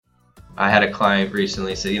I had a client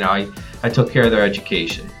recently say, I took care of their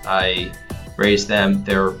education. I raised them.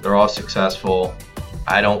 They're all successful.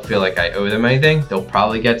 I don't feel like I owe them anything. They'll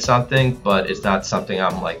probably get something, but it's not something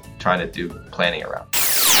I'm like trying to do planning around.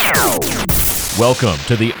 Welcome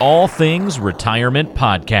to the All Things Retirement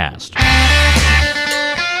Podcast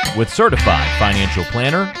with certified financial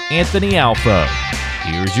planner Anthony Alfo.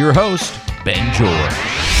 Here's your host, Ben George.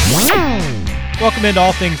 Welcome into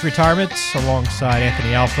All Things Retirement alongside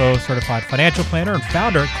Anthony Alfo, certified financial planner and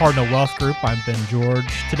founder at Cardinal Wealth Group. I'm Ben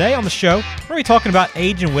George. Today on the show, we're going to be talking about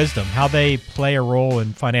age and wisdom, how they play a role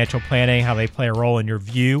in financial planning, how they play a role in your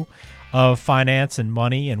view of finance and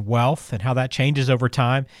money and wealth, and how that changes over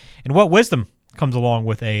time, and what wisdom comes along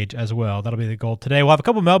with age as well. That'll be the goal today. We'll have a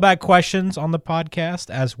couple mailbag questions on the podcast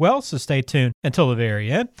as well, so stay tuned until the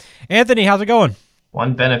very end. Anthony, how's it going?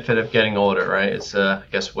 One benefit of getting older, right, is, I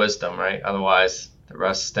guess, wisdom, right? Otherwise, the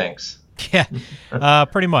rest stinks. Yeah,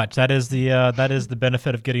 pretty much. That is the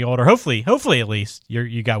benefit of getting older. Hopefully, at least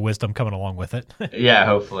you got wisdom coming along with it. Yeah,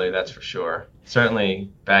 hopefully, that's for sure. Certainly,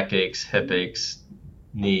 back aches, hip aches,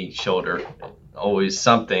 knee, shoulder, always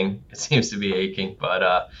something. It seems to be aching,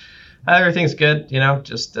 but everything's good.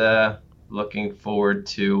 Just looking forward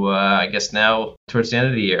to, I guess now towards the end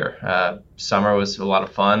of the year. Summer was a lot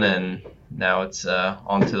of fun, and now it's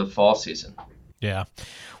on to the fall season. Yeah.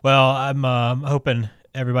 Well, I'm hoping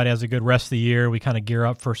everybody has a good rest of the year. We kind of gear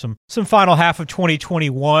up for some final half of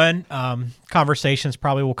 2021. Conversations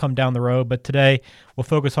probably will come down the road, but today we'll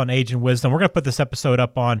focus on age and wisdom. We're going to put this episode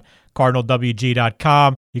up on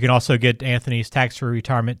cardinalwg.com. You can also get Anthony's tax-free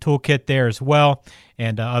retirement toolkit there as well,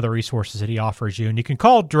 and other resources that he offers you. And you can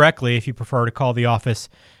call directly if you prefer to call the office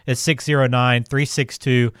at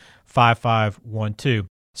 609-362-5512.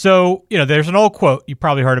 So, there's an old quote, you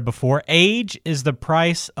probably heard it before, age is the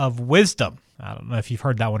price of wisdom. I don't know if you've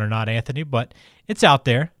heard that one or not, Anthony, but it's out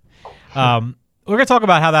there. We're going to talk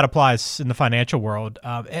about how that applies in the financial world.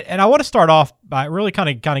 And I want to start off by really kind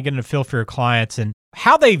of getting a feel for your clients and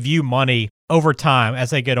how they view money over time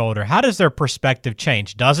as they get older. How does their perspective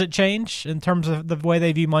change? Does it change in terms of the way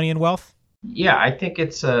they view money and wealth? Yeah, I think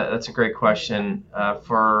that's a great question.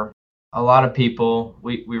 For a lot of people,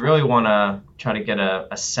 we really want to try to get a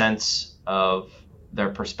sense of their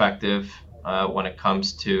perspective when it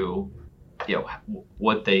comes to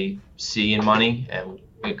what they see in money, and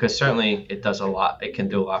because certainly it does a lot. It can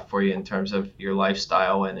do a lot for you in terms of your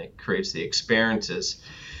lifestyle, and it creates the experiences.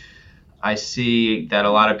 I see that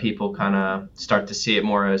a lot of people kind of start to see it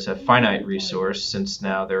more as a finite resource, since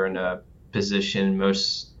now they're in a position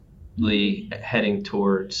mostly heading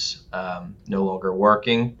towards no longer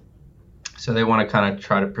working. So they want to kind of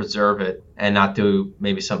try to preserve it and not do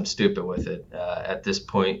maybe something stupid with it at this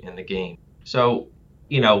point in the game. So,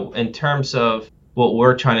 in terms of what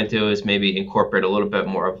we're trying to do is maybe incorporate a little bit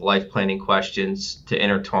more of life planning questions to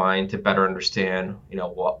intertwine to better understand,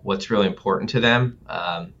 what's really important to them.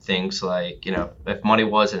 Things like, if money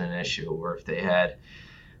wasn't an issue, or if they had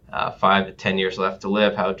 5 to 10 years left to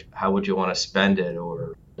live, how would you want to spend it?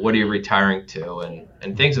 Or what are you retiring to?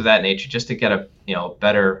 And things of that nature, just to get a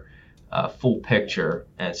better full picture,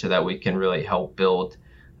 and so that we can really help build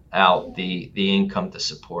out the income to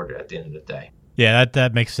support it at the end of the day. Yeah,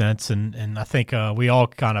 that makes sense, and I think we all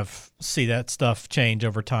kind of see that stuff change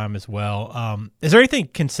over time as well. Is there anything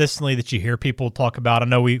consistently that you hear people talk about? I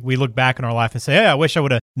know we look back in our life and say, hey, I wish I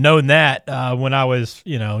would have known that when I was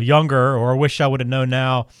younger, or I wish I would have known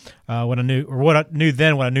now what I knew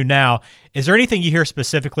then, what I knew now. Is there anything you hear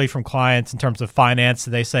specifically from clients in terms of finance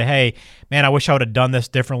that they say, hey, man, I wish I would have done this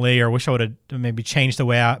differently, or wish I would have maybe changed the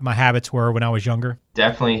way my habits were when I was younger?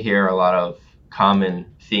 Definitely hear a lot of common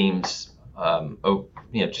themes.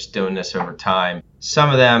 Just doing this over time. Some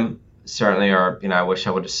of them certainly are, I wish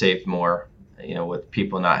I would have saved more, with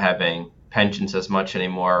people not having pensions as much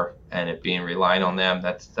anymore and it being reliant on them.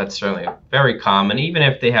 That's certainly very common. Even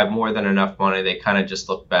if they have more than enough money, they kind of just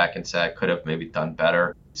look back and say, I could have maybe done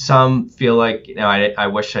better. Some feel like, I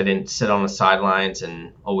wish I didn't sit on the sidelines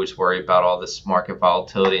and always worry about all this market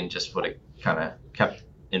volatility and just would have kind of kept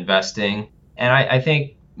investing. And I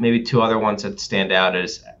think maybe two other ones that stand out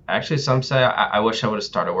is actually some say, I wish I would have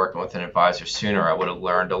started working with an advisor sooner. I would have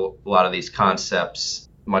learned a lot of these concepts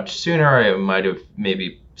much sooner. It might have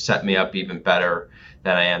maybe set me up even better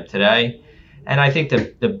than I am today. And I think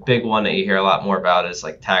the big one that you hear a lot more about is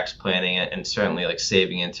like tax planning, and certainly like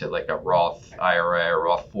saving into like a Roth IRA or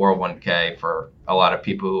Roth 401k for a lot of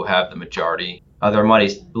people who have the majority of their money,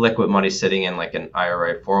 liquid money, sitting in like an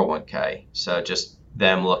IRA 401k. So just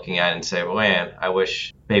them looking at it and say, well, man, I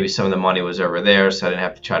wish maybe some of the money was over there so I didn't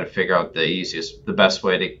have to try to figure out the best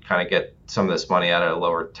way to kind of get some of this money out of a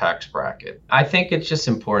lower tax bracket. I think it's just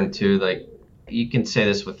important too, like you can say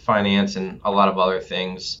this with finance and a lot of other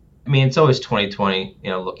things. I mean, it's always 2020,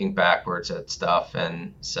 looking backwards at stuff.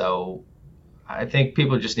 And so I think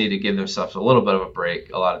people just need to give themselves a little bit of a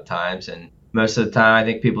break a lot of times. And most of the time, I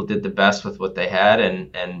think people did the best with what they had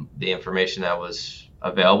and the information that was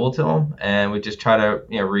available to them. And we just try to,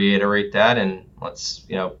 reiterate that, and let's,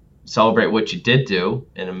 celebrate what you did do.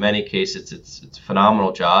 And in many cases, it's a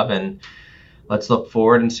phenomenal job. And let's look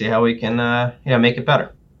forward and see how we can, make it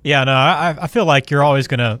better. Yeah, no, I feel like you're always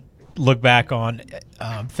going to look back on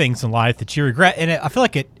things in life that you regret. And I feel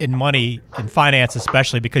like in money, in finance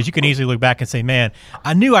especially, because you can easily look back and say, man,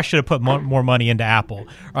 I knew I should have put more money into Apple.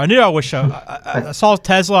 Or I knew I saw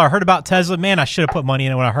Tesla, I heard about Tesla, man, I should have put money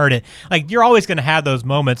in it when I heard it. Like, you're always going to have those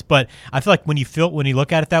moments, but I feel like when you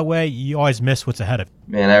look at it that way, you always miss what's ahead of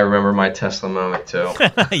you. Man, I remember my Tesla moment too.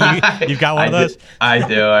 You've got one of those? I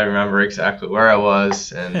do. I remember exactly where I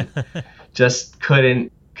was and just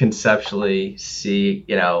couldn't conceptually see,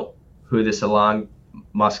 who this Elon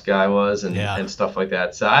Musk guy was and stuff like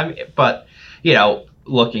that. So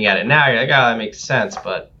looking at it now, you're like, oh, that makes sense.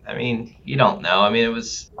 But I mean, you don't know. I mean,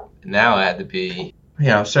 it had to be,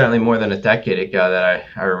 certainly more than a decade ago that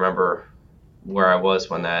I remember where I was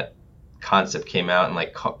when that concept came out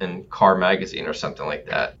in Car Magazine or something like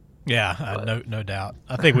that. Yeah, no doubt.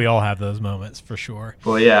 I think we all have those moments for sure.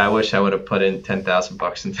 Well, yeah, I wish I would have put in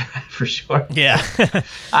 $10,000 into that for sure. Yeah.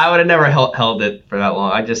 I would have never held it for that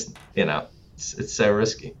long. I just, it's so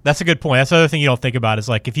risky. That's a good point. That's the other thing you don't think about is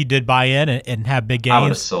like if you did buy in and have big gains. I would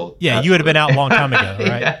have sold. Yeah, absolutely. You would have been out a long time ago,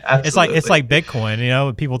 right? Yeah, it's like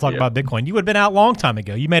Bitcoin. People talk about Bitcoin. You would have been out a long time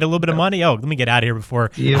ago. You made a little bit of money. Oh, let me get out of here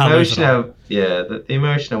before the emotion of the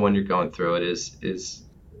emotion of when you're going through it is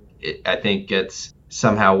I think gets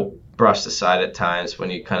somehow brushed aside at times when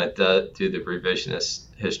you kind of do the revisionist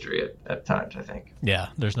history at times, I think. Yeah,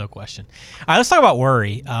 there's no question. All right, let's talk about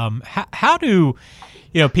worry. How do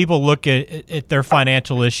people look at their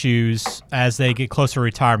financial issues as they get closer to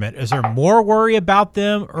retirement? Is there more worry about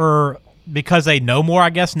them, or because they know more,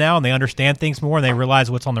 I guess, now and they understand things more and they realize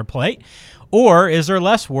what's on their plate? Or is there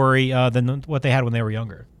less worry than what they had when they were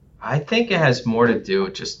younger? I think it has more to do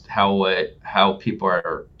with just how people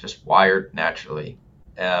are just wired naturally.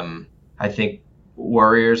 I think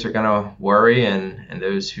worriers are going to worry, and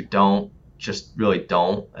those who don't just really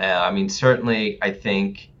don't. Certainly, I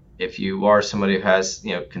think if you are somebody who has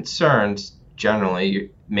concerns,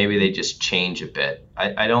 generally maybe they just change a bit.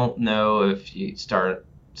 I don't know if you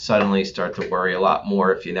suddenly start to worry a lot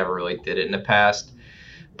more if you never really did it in the past.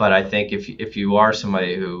 But I think if you are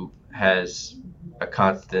somebody who has a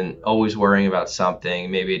constant always worrying about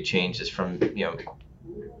something, maybe it changes from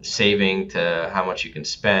saving to how much you can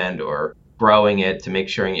spend, or growing it to make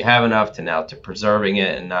sure you have enough, to now to preserving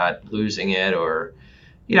it and not losing it, or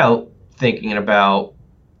thinking about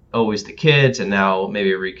always the kids and now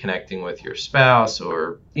maybe reconnecting with your spouse,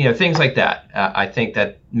 or things like that. I think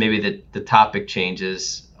that maybe the topic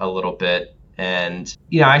changes a little bit, and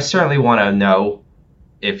I certainly want to know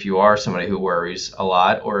if you are somebody who worries a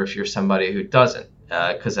lot or if you're somebody who doesn't,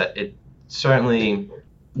 because it certainly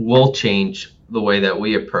will change the way that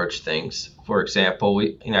we approach things. For example,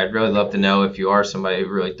 I'd really love to know if you are somebody who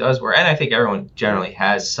really does worry, and I think everyone generally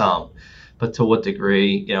has some, but to what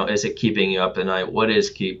degree, is it keeping you up at night? What is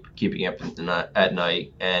keeping you up at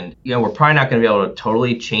night? And, we're probably not going to be able to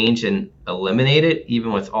totally change and eliminate it,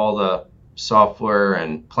 even with all the software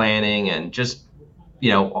and planning and just,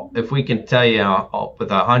 if we can tell you with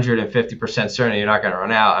 150% certainty you're not going to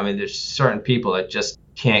run out. There's certain people that just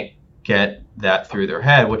can't get that through their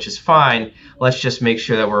head, which is fine. Let's just make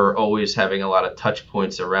sure that we're always having a lot of touch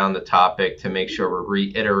points around the topic to make sure we're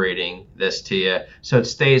reiterating this to you so it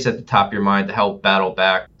stays at the top of your mind to help battle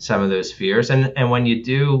back some of those fears. And when you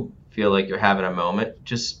do feel like you're having a moment,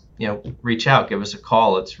 just reach out, give us a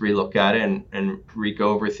call. Let's relook at it and re-go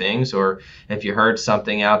over things. Or if you heard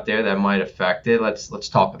something out there that might affect it, let's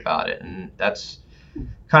talk about it. And that's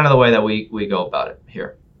kind of the way that we go about it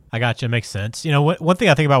here. I got you. It makes sense. One thing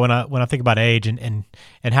I think about when I think about age and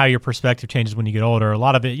how your perspective changes when you get older, a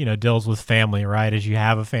lot of it, deals with family, right? As you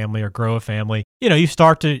have a family or grow a family, you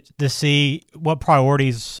start to see what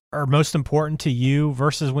priorities are most important to you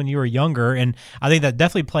versus when you were younger. And I think that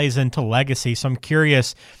definitely plays into legacy. So I'm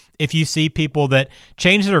curious if you see people that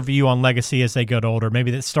change their view on legacy as they get older,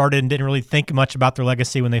 maybe that started and didn't really think much about their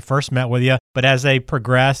legacy when they first met with you, but as they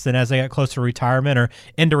progressed and as they got close to retirement or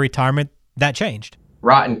into retirement, that changed.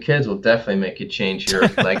 Rotten kids will definitely make you change your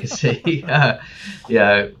legacy.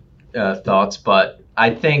 Yeah, thoughts, but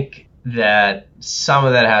I think that some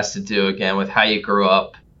of that has to do, again, with how you grew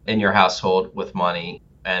up in your household with money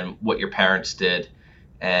and what your parents did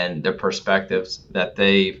and the perspectives that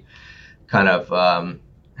they kind of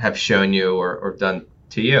have shown you or done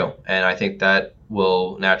to you. And I think that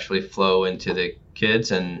will naturally flow into the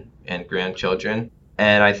kids and grandchildren.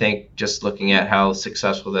 And I think just looking at how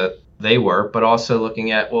successful that they were, but also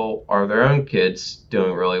looking at, well, are their own kids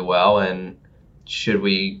doing really well? And should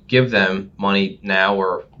we give them money now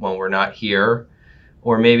or when we're not here?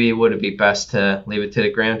 Or maybe would it be best to leave it to the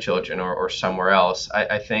grandchildren or somewhere else?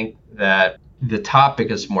 I think that the topic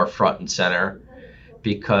is more front and center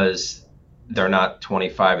because they're not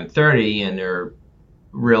 25 and 30 and they're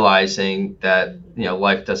realizing that,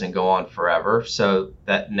 life doesn't go on forever. So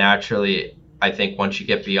that naturally, I think once you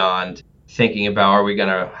get beyond thinking about are we going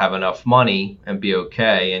to have enough money and be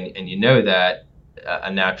okay, and you know that,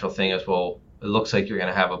 a natural thing is, well, it looks like you're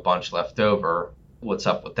going to have a bunch left over. What's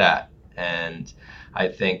up with that? And I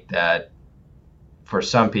think that for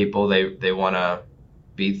some people, they want to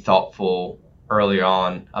be thoughtful early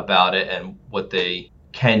on about it and what they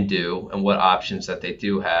can do and what options that they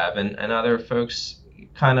do have. And other folks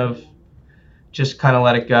kind of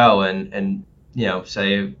let it go and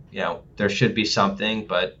say, there should be something,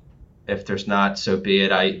 but if there's not, so be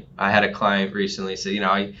it. I had a client recently say,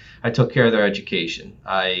 I took care of their education.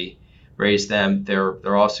 I raised them.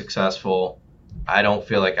 They're all successful. I don't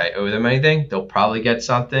feel like I owe them anything. They'll probably get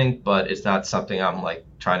something, but it's not something I'm like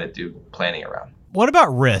trying to do planning around. What about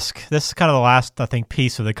risk? This is kind of the last, I think,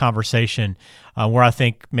 piece of the conversation where I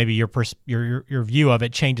think maybe your view of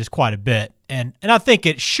it changes quite a bit. And I think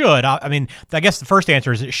it should. I mean, I guess the first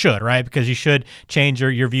answer is it should, right? Because you should change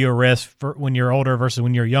your view of risk for when you're older versus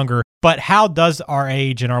when you're younger. But how does our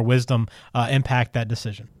age and our wisdom impact that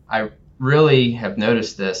decision? I really have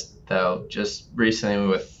noticed this, though, just recently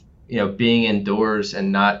with, being indoors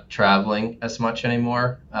and not traveling as much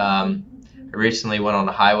anymore. I recently went on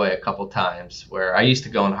the highway a couple times where I used to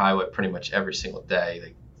go on the highway pretty much every single day,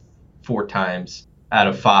 like 4 times out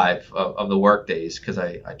of 5 of the work days because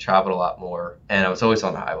I traveled a lot more and I was always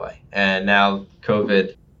on the highway. And now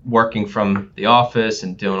COVID, working from the office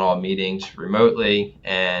and doing all meetings remotely,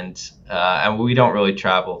 and we don't really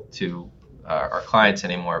travel to our clients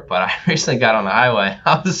anymore. But I recently got on the highway.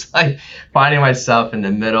 I was like finding myself in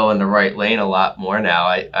the middle and the right lane a lot more now.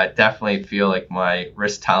 I definitely feel like my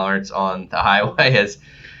risk tolerance on the highway has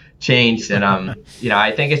changed, and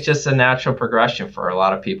I think it's just a natural progression for a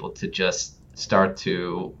lot of people to just start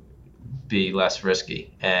to be less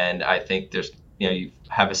risky. And I think there's you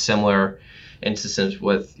have a similar instances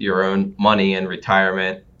with your own money and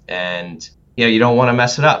retirement, and you don't want to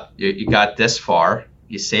mess it up. You got this far,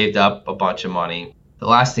 you saved up a bunch of money. The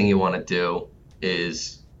last thing you want to do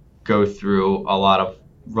is go through a lot of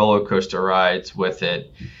roller coaster rides with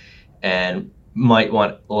it, and might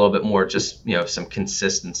want a little bit more just some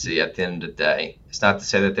consistency at the end of the day. It's not to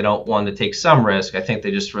say that they don't want to take some risk. I think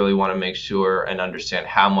they just really want to make sure and understand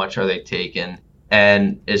how much are they taking,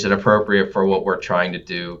 and is it appropriate for what we're trying to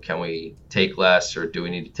do? Can we take less, or do we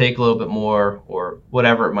need to take a little bit more, or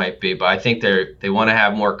whatever it might be? But I think they want to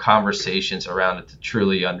have more conversations around it to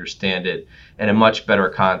truly understand it in a much better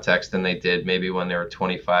context than they did maybe when they were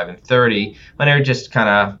 25 and 30, when they were just kind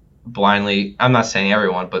of blindly, I'm not saying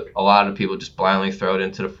everyone, but a lot of people just blindly throw it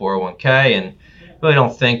into the 401k and really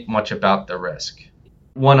don't think much about the risk.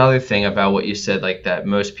 One other thing about what you said, like that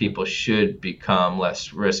most people should become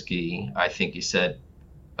less risky, I think you said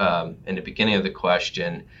in the beginning of the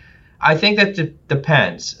question. I think that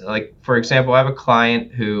depends. Like, for example, I have a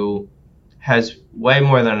client who has way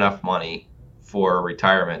more than enough money for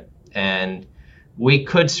retirement, and we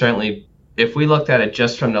could certainly, if we looked at it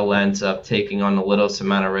just from the lens of taking on the littlest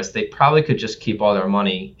amount of risk, they probably could just keep all their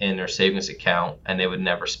money in their savings account and they would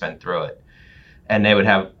never spend through it. And they would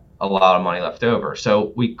have a lot of money left over.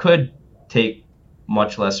 So we could take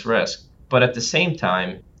much less risk. But at the same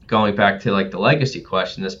time, going back to like the legacy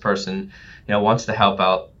question, this person, wants to help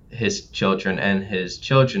out his children and his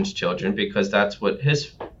children's children because that's what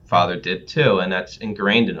his father did too. And that's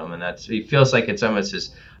ingrained in him. And he feels like it's almost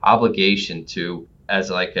his obligation to,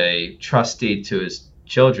 as like a trustee to his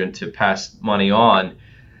children, to pass money on.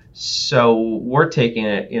 So we're taking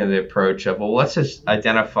it, the approach of, well, let's just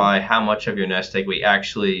identify how much of your nest egg we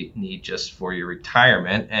actually need just for your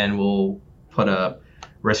retirement, and we'll put a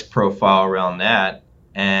risk profile around that.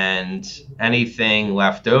 And anything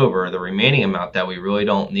left over, the remaining amount that we really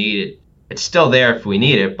don't need, it's still there if we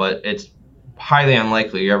need it, but it's highly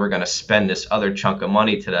unlikely you're ever going to spend this other chunk of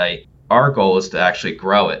money today. Our goal is to actually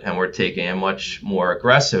grow it, and we're taking a much more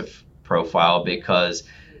aggressive profile because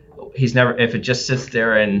if it just sits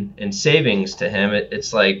there in savings to him,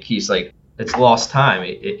 it's lost time.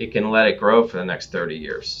 It can let it grow for the next 30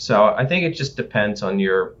 years. So I think it just depends on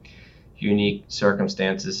your unique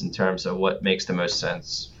circumstances in terms of what makes the most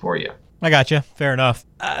sense for you. I got you. Fair enough.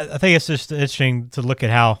 I think it's just interesting to look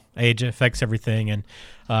at how age affects everything, and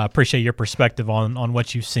appreciate your perspective on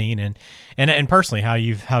what you've seen and personally how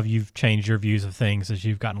you've changed your views of things as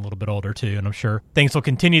you've gotten a little bit older too. And I'm sure things will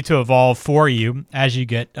continue to evolve for you as you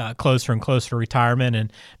get closer and closer to retirement.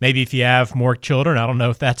 And maybe if you have more children, I don't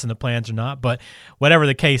know if that's in the plans or not, but whatever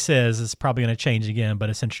the case is, it's probably going to change again.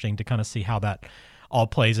 But it's interesting to kind of see how that all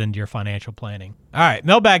plays into your financial planning. All right,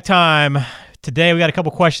 mailbag time. Today we got a couple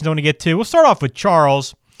questions I want to get to. We'll start off with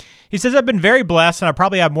Charles. He says, I've been very blessed and I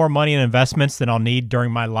probably have more money in investments than I'll need during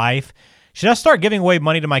my life. Should I start giving away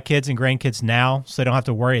money to my kids and grandkids now so they don't have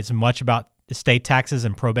to worry as much about estate taxes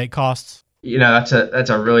and probate costs? That's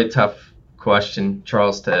a really tough question,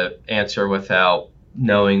 Charles, to answer without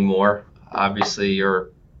knowing more. Obviously,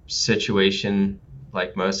 your situation,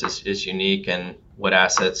 like most, is unique, and what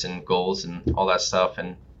assets and goals and all that stuff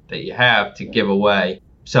and that you have to give away.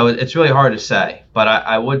 So it's really hard to say, but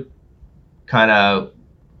I would kind of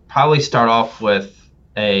probably start off with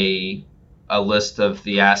a list of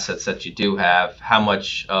the assets that you do have. How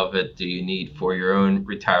much of it do you need for your own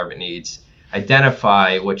retirement needs?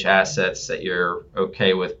 Identify which assets that you're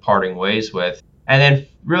okay with parting ways with, and then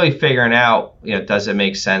really figuring out, does it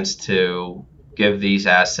make sense to give these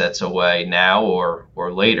assets away now or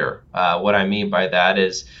later? What I mean by that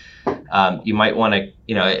is you might want to,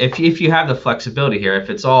 if you have the flexibility here, if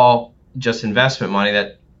it's all just investment money,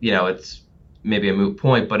 that, it's maybe a moot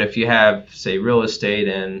point. But if you have, say, real estate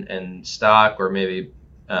and stock, or maybe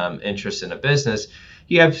interest in a business,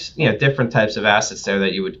 you have, different types of assets there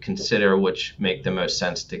that you would consider which make the most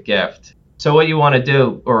sense to gift. So what you want to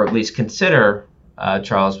do, or at least consider,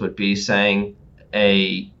 Charles, would be saying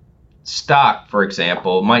a stock, for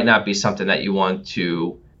example, might not be something that you want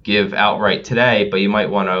to give outright today, but you might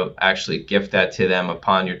want to actually gift that to them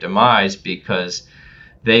upon your demise, because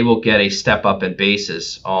they will get a step up in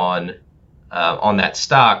basis on that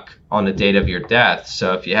stock on the date of your death.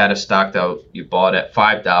 So if you had a stock that you bought at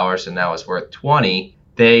 $5 and now it's worth $20,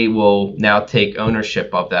 they will now take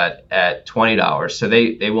ownership of that at $20. So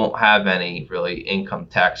they won't have any really income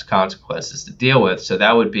tax consequences to deal with. So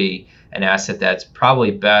that would be an asset that's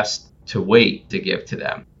probably best to wait to give to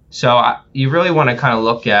them. So you really want to kind of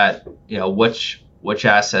look at, which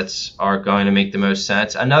assets are going to make the most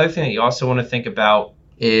sense. Another thing that you also want to think about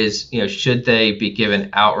is, should they be given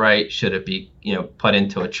outright? Should it be, put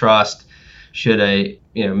into a trust? Should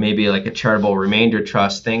maybe like a charitable remainder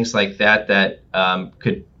trust, things like that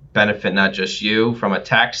could benefit not just you from a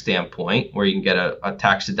tax standpoint, where you can get a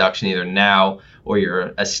tax deduction either now, or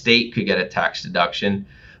your estate could get a tax deduction,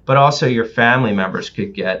 but also your family members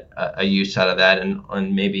could get a use out of that,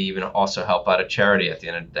 and maybe even also help out a charity at the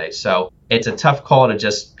end of the day. So it's a tough call to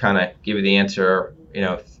just kind of give you the answer,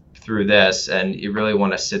 through this, and you really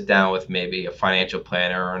want to sit down with maybe a financial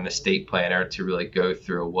planner or an estate planner to really go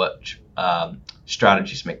through what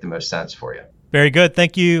strategies make the most sense for you. Very good.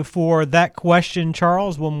 Thank you for that question,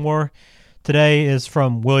 Charles. One more today is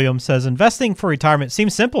from William. Says, investing for retirement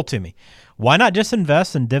seems simple to me. Why not just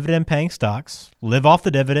invest in dividend-paying stocks, live off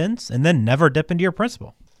the dividends, and then never dip into your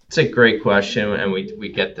principal? It's a great question, and we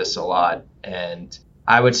get this a lot. And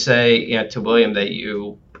I would say, to William, that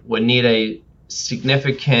you would need a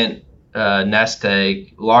significant nest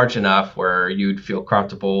egg large enough where you'd feel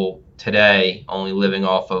comfortable today only living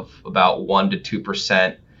off of about 1% to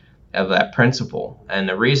 2% of that principal. And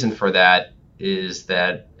the reason for that is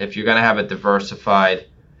that if you're going to have a diversified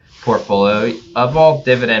portfolio of all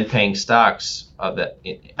dividend-paying stocks of that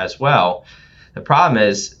as well, the problem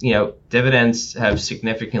is, dividends have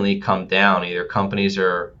significantly come down. Either companies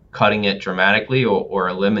are cutting it dramatically or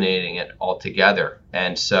eliminating it altogether.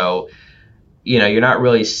 And so, you're not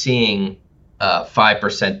really seeing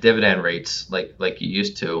 5% dividend rates like you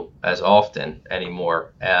used to as often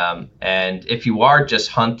anymore. And if you are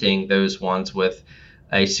just hunting those ones with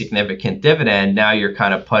a significant dividend, now you're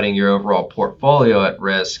kind of putting your overall portfolio at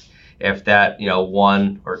risk if that,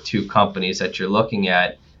 one or two companies that you're looking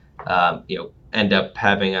at, end up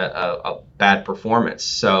having a bad performance.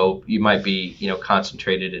 So you might be,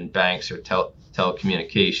 concentrated in banks or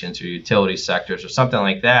telecommunications or utility sectors or something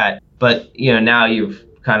like that. But, now you've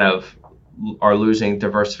kind of are losing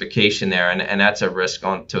diversification there, and that's a risk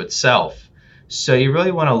onto itself. So you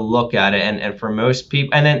really want to look at it, and for most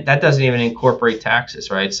people, and then that doesn't even incorporate taxes,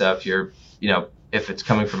 right? So if you're, if it's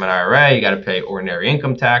coming from an IRA, you got to pay ordinary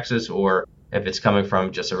income taxes, or if it's coming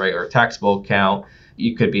from just a regular taxable account,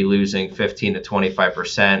 you could be losing 15 to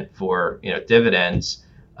 25% for dividends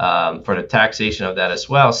for the taxation of that as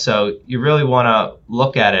well. So you really want to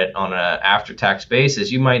look at it on an after-tax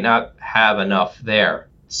basis. You might not have enough there.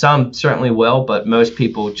 Some certainly will, but most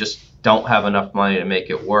people just don't have enough money to make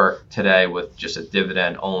it work today with just a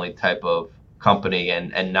dividend-only type of company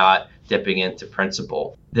and not dipping into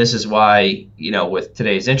principal. This is why, with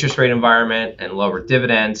today's interest rate environment and lower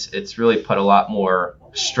dividends, it's really put a lot more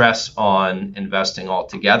stress on investing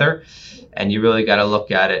altogether. And you really got to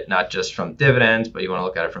look at it not just from dividends, but you want to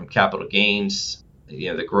look at it from capital gains,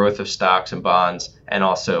 the growth of stocks and bonds, and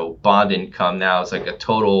also bond income now is like a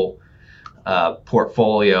total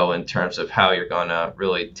portfolio in terms of how you're going to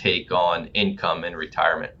really take on income in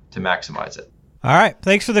retirement to maximize it. All right.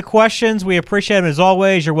 Thanks for the questions. We appreciate them as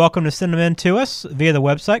always. You're welcome to send them in to us via the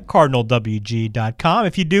website, cardinalwg.com.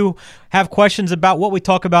 If you do have questions about what we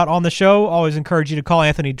talk about on the show, always encourage you to call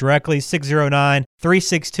Anthony directly,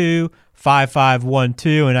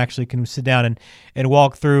 609-362-5512, and actually can sit down and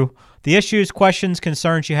walk through the issues, questions,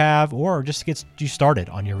 concerns you have, or just get you started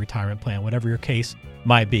on your retirement plan, whatever your case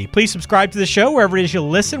might be. Please subscribe to the show wherever it is you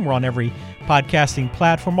listen. We're on every podcasting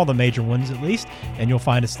platform, all the major ones at least, and you'll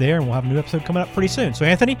find us there, and we'll have a new episode coming up pretty soon. So,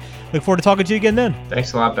 Anthony, look forward to talking to you again then.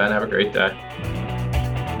 Thanks a lot, Ben. Have a great day.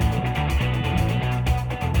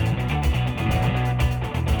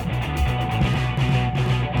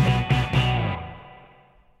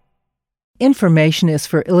 Information is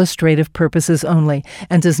for illustrative purposes only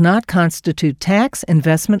and does not constitute tax,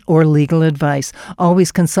 investment, or legal advice.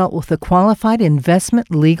 Always consult with a qualified investment,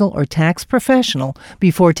 legal, or tax professional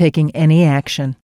before taking any action.